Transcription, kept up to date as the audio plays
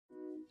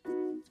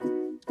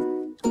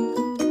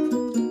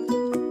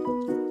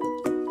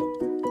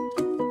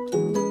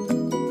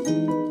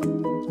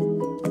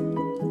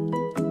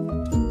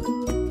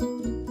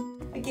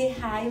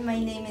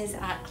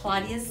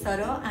is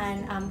Soto,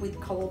 and I'm with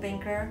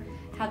Coldwell.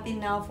 Have been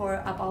now for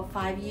about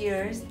 5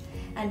 years.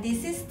 And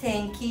this is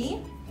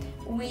Tanky.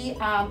 We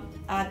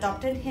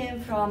adopted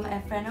him from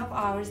a friend of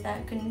ours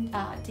that couldn't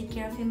take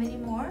care of him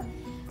anymore.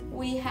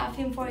 We have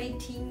him for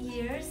 18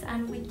 years,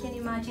 and we can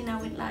imagine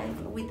our life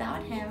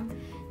without him.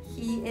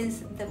 He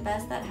is the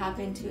best that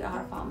happened to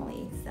our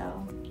family,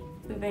 so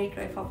we're very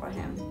grateful for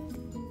him.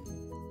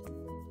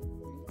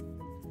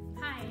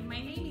 Hi,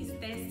 my name is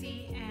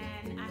Desi,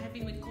 and I have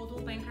been with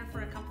Coldwell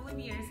for a couple of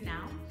years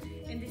now,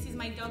 and this is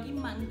my doggy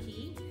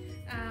Monkey.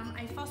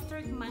 I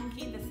fostered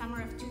Monkey in the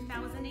summer of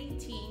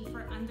 2018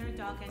 for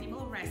Underdog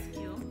Animal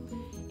Rescue,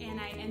 and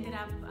I ended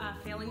up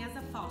failing as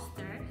a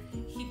foster.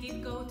 He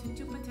did go to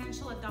 2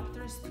 potential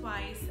adopters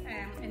twice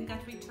and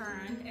got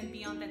returned, and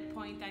beyond that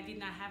point I did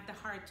not have the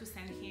heart to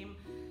send him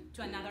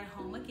to another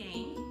home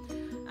again.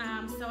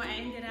 So I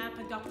ended up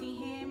adopting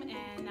him,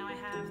 and now I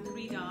have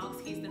 3 dogs.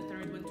 He's the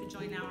 3rd one to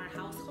join our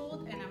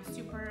household, and I'm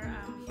super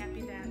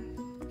happy that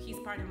he's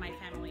part of my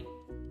family.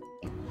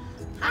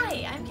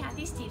 Hi, I'm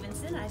Kathy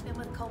Stevenson. I've been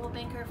with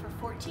Coldwell for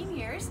 14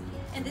 years,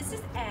 and this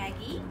is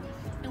Aggie.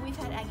 And we've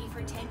had Aggie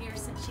for 10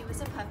 years since she was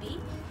a puppy,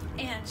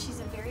 and she's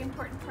a very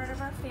important part of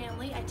our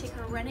family. I take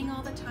her running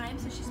all the time,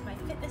 so she's my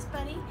fitness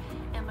buddy,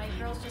 and my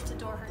girls just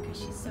adore her because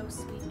she's so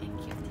sweet and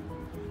cute.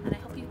 And I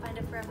hope you find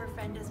a forever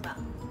friend as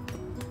well.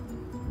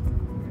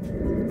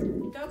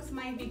 Dogs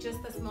might be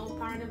just a small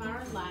part of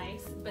our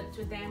lives, but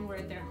to them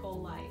we're their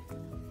whole life.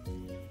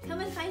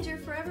 Come and find your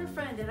forever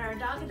friend at our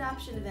dog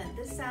adoption event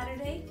this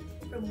Saturday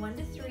from 1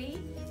 to 3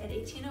 at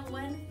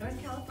 1801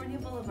 North California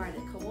Boulevard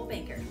at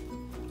Coldwell.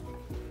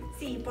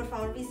 Sí, por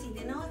favor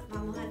visítenos.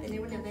 Vamos a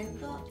tener un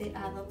evento de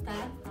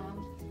adoptar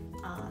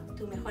a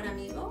tu mejor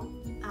amigo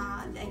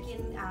aquí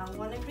en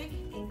Walnut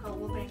en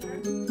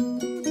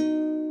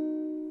Coldwell.